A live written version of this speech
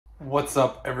What's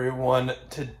up, everyone?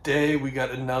 Today we got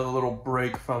another little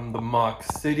break from the Mock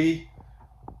City.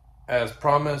 As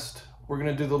promised, we're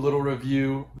gonna do the little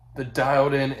review, the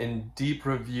dialed in and deep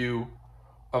review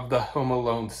of the Home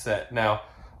Alone set. Now,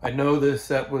 I know this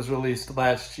set was released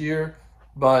last year,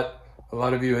 but a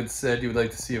lot of you had said you would like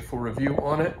to see a full review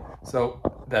on it, so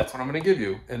that's what I'm gonna give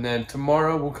you. And then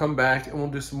tomorrow we'll come back and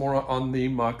we'll do some more on the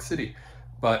Mock City.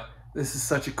 But this is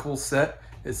such a cool set,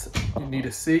 you need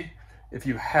to see. If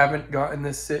you haven't gotten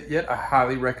this set yet, I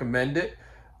highly recommend it.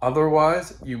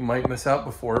 Otherwise, you might miss out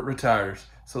before it retires.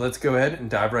 So let's go ahead and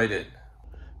dive right in.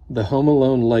 The Home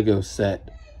Alone Lego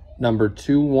set, number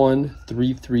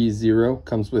 21330,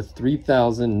 comes with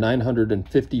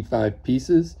 3,955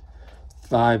 pieces,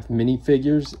 5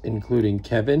 minifigures, including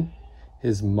Kevin,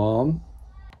 his mom,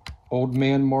 Old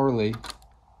Man Marley,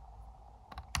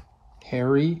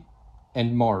 Harry,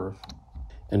 and Marv,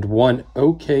 and 1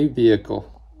 OK vehicle.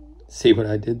 See what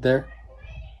I did there?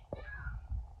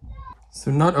 So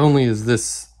not only is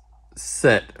this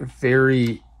set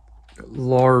very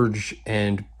large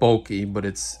and bulky, but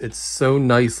it's so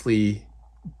nicely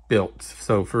built.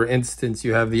 So for instance,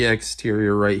 you have the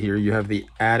exterior right here. You have the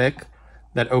attic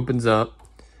that opens up.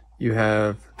 You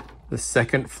have the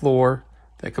second floor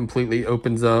that completely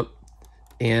opens up,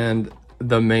 and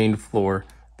the main floor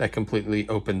that completely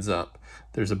opens up.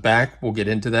 There's a back, we'll get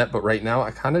into that, but right now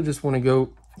I kind of just want to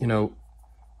go,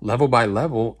 level by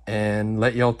level and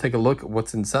let y'all take a look at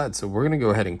what's inside. So we're going to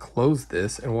go ahead and close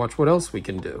this and watch what else we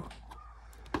can do.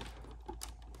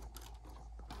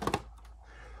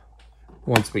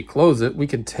 Once we close it, we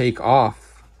can take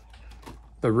off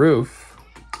the roof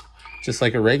just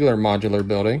like a regular modular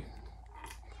building.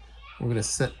 We're going to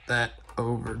set that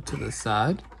over to the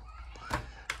side,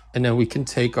 and then we can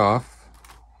take off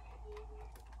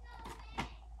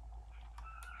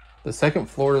the second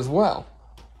floor as well.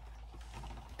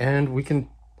 And we can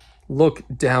look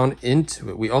down into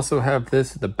it. We also have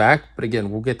this at the back, but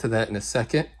again, we'll get to that in a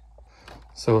second.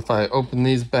 So if I open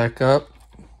these back up,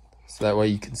 so that way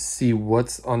you can see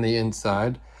what's on the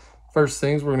inside. First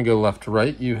things, we're gonna go left to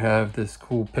right. You have this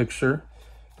cool picture,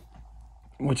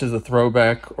 which is a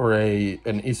throwback or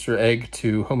an Easter egg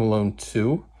to Home Alone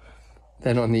 2.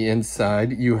 Then on the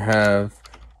inside, you have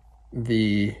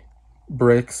the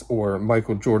Briq's or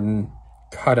Michael Jordan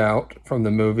cutout from the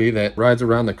movie that rides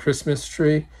around the Christmas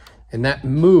tree, and that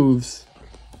moves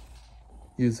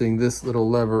using this little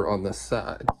lever on the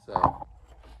side. So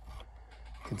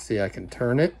you can see I can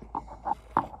turn it.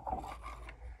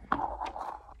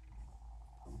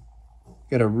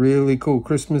 Got a really cool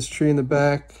Christmas tree in the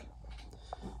back.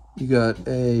 You got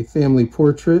a family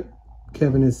portrait,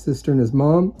 Kevin, his sister, and his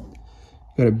mom.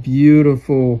 Got a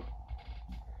beautiful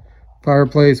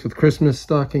fireplace with Christmas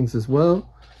stockings as well.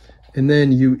 And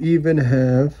then you even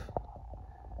have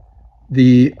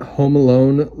the Home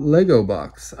Alone Lego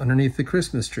box underneath the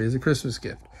Christmas tree as a Christmas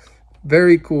gift.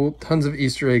 Very cool. Tons of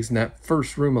Easter eggs in that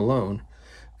first room alone.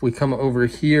 If we come over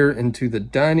here into the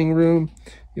dining room,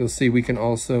 you'll see we can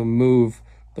also move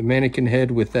the mannequin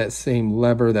head with that same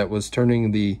lever that was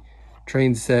turning the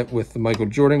train set with the Michael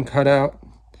Jordan cutout.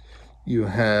 You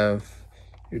have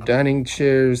your dining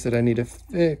chairs that I need to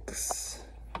fix.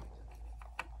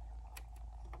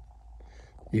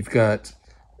 You've got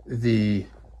the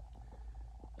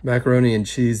macaroni and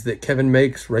cheese that Kevin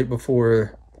makes right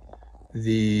before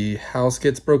the house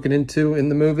gets broken into in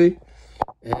the movie.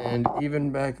 And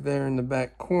even back there in the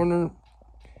back corner,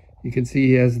 you can see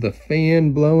he has the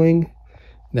fan blowing.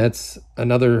 That's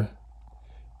another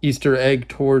Easter egg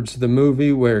towards the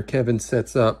movie where Kevin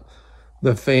sets up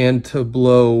the fan to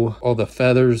blow all the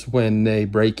feathers when they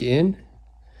break in.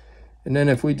 And then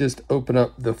if we just open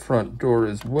up the front door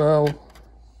as well,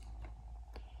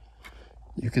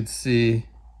 you could see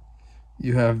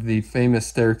you have the famous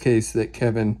staircase that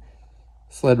Kevin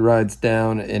sled rides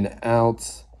down and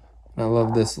out. And I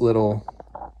love this little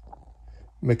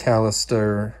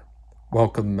McAllister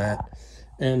welcome mat.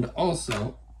 And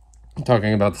also,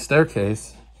 talking about the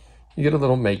staircase, you get a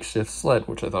little makeshift sled,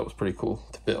 which I thought was pretty cool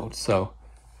to build. So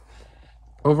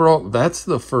overall, that's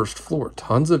the first floor.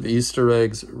 Tons of Easter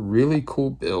eggs, really cool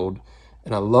build.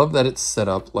 And I love that it's set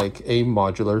up like a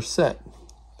modular set.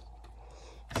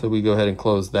 So we go ahead and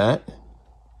close that,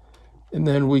 and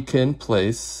then we can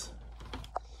place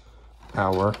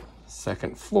our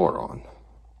second floor on.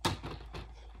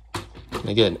 And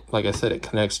again, like I said, it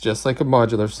connects just like a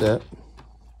modular set.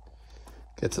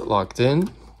 Gets it locked in.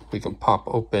 We can pop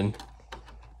open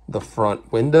the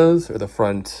front windows or the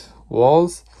front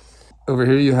walls. Over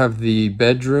here you have the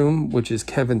bedroom, which is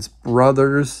Kevin's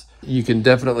brother's. You can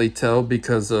definitely tell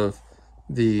because of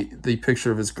the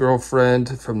picture of his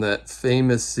girlfriend from that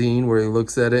famous scene where he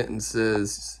looks at it and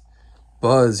says,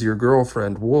 "Buzz, your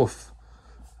girlfriend, Wolf."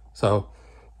 So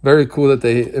very cool that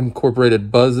they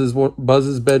incorporated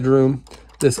Buzz's bedroom.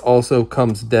 This also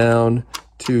comes down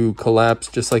to collapse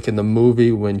just like in the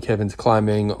movie when Kevin's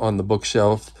climbing on the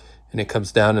bookshelf and it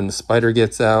comes down and the spider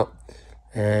gets out.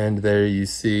 And there you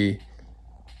see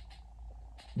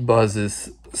Buzz's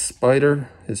spider,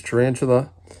 his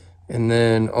tarantula. And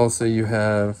then also you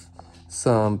have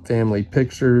some family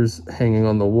pictures hanging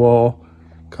on the wall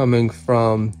coming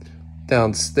from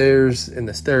downstairs in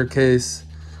the staircase.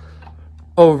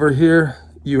 Over here,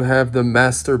 you have the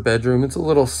master bedroom. It's a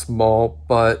little small,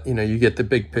 but you know, you get the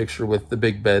big picture with the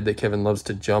big bed that Kevin loves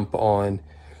to jump on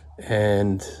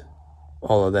and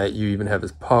all of that. You even have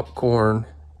his popcorn.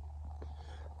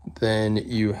 Then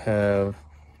you have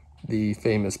the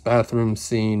famous bathroom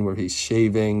scene where he's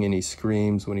shaving and he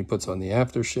screams when he puts on the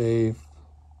aftershave.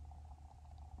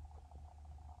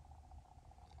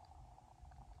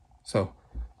 So,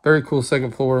 very cool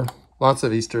second floor. Lots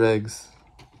of Easter eggs.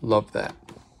 Love that.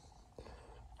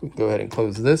 We can go ahead and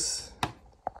close this.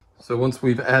 So once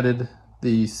we've added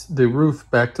the roof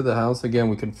back to the house, again,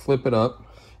 we can flip it up.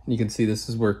 And you can see this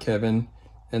is where Kevin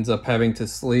ends up having to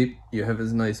sleep. You have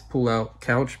his nice pull-out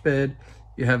couch bed.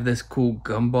 You have this cool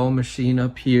gumball machine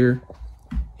up here.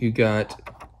 You got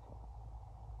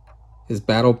his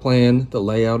battle plan, the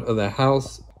layout of the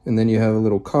house, and then you have a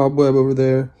little cobweb over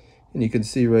there. And you can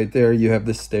see right there, you have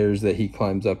the stairs that he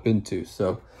climbs up into.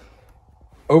 So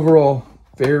overall,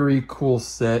 very cool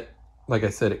set. Like I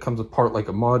said, it comes apart like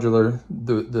a modular.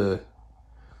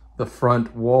 The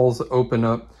front walls open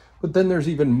up, but then there's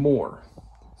even more.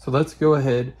 So let's go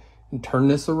ahead and turn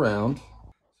this around. So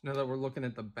now that we're looking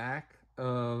at the back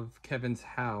of Kevin's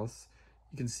house,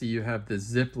 you can see you have the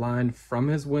zip line from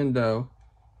his window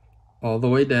all the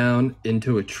way down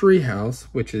into a tree house,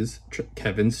 which is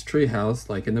Kevin's tree house,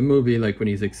 like in the movie, like when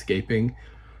he's escaping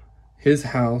his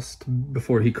house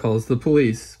before he calls the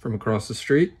police from across the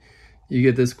street. You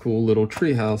get this cool little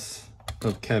tree house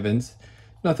of Kevin's.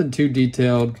 Nothing too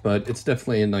detailed, but it's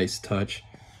definitely a nice touch.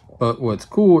 But what's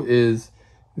cool is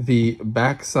the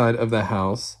back side of the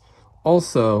house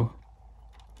also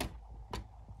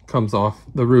comes off,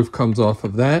 the roof comes off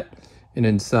of that. And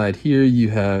inside here you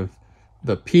have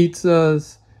the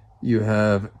pizzas, you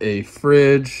have a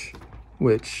fridge,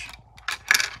 which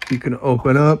you can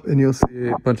open up and you'll see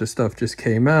a bunch of stuff just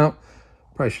came out.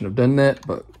 Probably shouldn't have done that,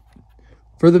 but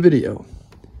for the video.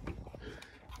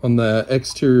 On the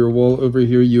exterior wall over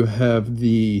here, you have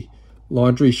the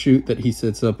laundry chute that he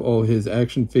sets up all his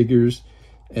action figures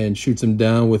and shoots them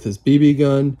down with his BB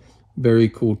gun. Very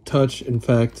cool touch. In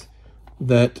fact,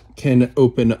 that can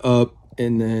open up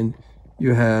and then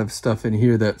you have stuff in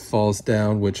here that falls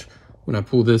down, which when I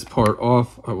pull this part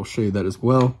off, I will show you that as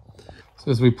well. So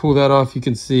as we pull that off, you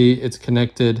can see it's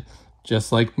connected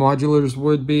just like modulars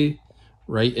would be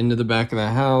right into the back of the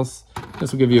house.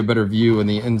 This will give you a better view on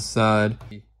the inside.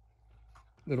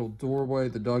 Little doorway,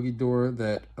 the doggy door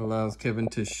that allows Kevin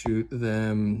to shoot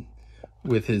them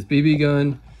with his BB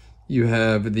gun. You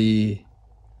have the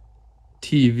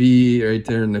TV right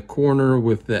there in the corner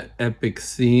with that epic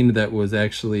scene that was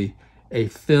actually a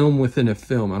film within a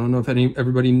film. I don't know if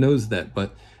everybody knows that,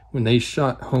 but when they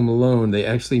shot Home Alone, they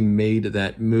actually made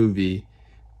that movie,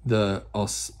 the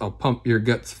I'll pump your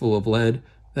guts full of lead.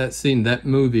 That scene, that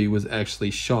movie was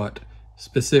actually shot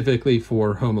specifically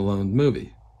for Home Alone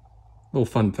movie. Little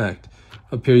fun fact.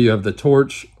 Up here you have the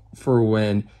torch for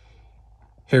when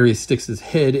Harry sticks his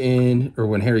head in, or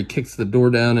when Harry kicks the door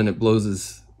down and it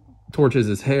torches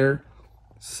his hair.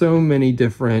 So many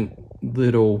different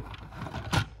little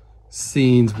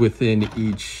scenes within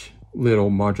each little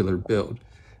modular build.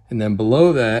 And then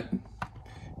below that,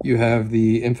 you have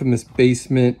the infamous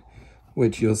basement,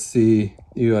 which you'll see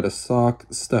you got a sock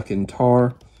stuck in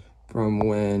tar from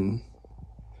when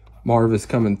Marv is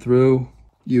coming through.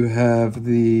 You have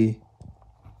the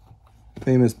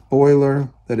famous boiler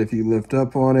that if you lift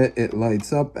up on it, it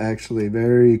lights up. Actually,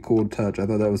 very cool touch. I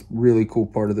thought that was really cool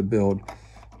part of the build.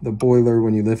 The boiler,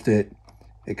 when you lift it,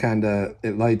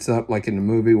 it lights up like in the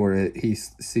movie where he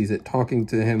sees it talking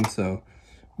to him. So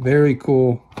very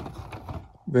cool.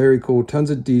 Very cool.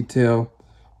 Tons of detail.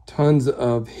 Tons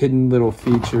of hidden little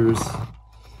features.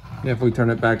 And if we turn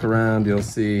it back around, you'll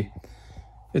see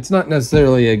it's not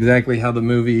necessarily exactly how the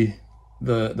movie,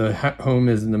 the home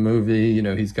is in the movie. You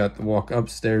know, he's got the walk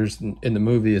upstairs. In the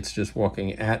movie, it's just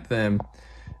walking at them.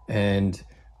 And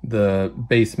the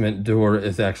basement door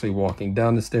is actually walking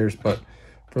down the stairs. But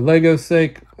for Lego's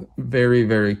sake, very,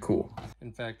 very cool.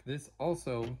 In fact, this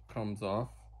also comes off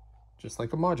just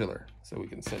like a modular. So we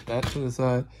can set that to the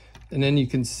side, and then you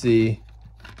can see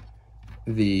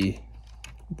the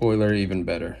boiler even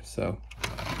better. So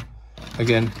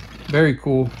again, very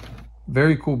cool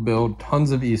build,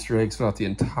 tons of Easter eggs throughout the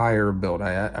entire build.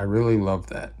 I really love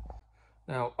that.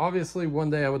 Now, obviously, one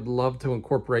day I would love to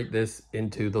incorporate this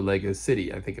into the Lego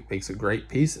City. I think it makes a great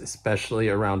piece, especially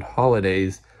around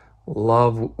holidays. I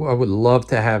would love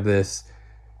to have this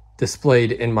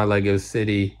displayed in my Lego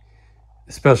City,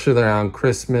 especially around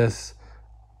Christmas.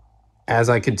 As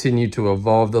I continue to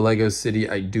evolve the Lego City,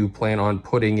 I do plan on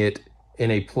putting it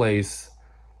in a place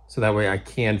so that way I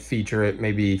can feature it,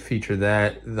 maybe feature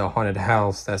that, the haunted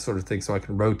house, that sort of thing, so I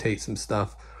can rotate some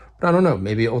stuff. But I don't know,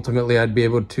 maybe ultimately I'd be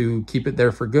able to keep it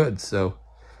there for good. So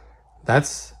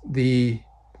that's the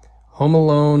Home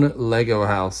Alone Lego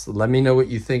house. Let me know what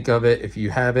you think of it. If you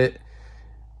have it,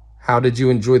 how did you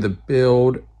enjoy the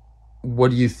build?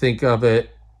 What do you think of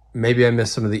it? Maybe I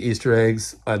missed some of the Easter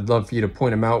eggs. I'd love for you to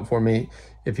point them out for me.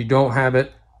 If you don't have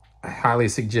it, I highly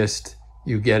suggest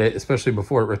you get it, especially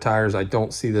before it retires. I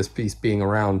don't see this piece being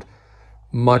around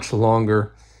much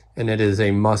longer, and it is a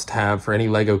must-have for any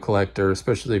Lego collector,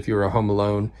 especially if you're a Home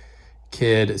Alone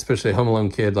kid, especially a Home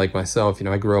Alone kid like myself. You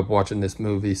know, I grew up watching this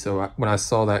movie, so when I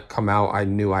saw that come out, I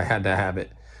knew I had to have it.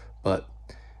 But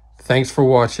thanks for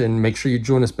watching. Make sure you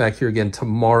join us back here again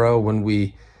tomorrow when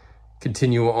we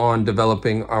continue on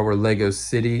developing our Lego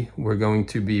City. We're going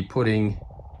to be putting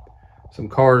some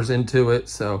cars into it,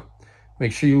 so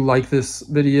make sure you like this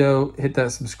video, hit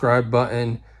that subscribe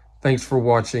button. Thanks for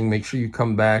watching. Make sure you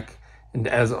come back, and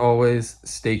as always,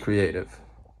 stay creative.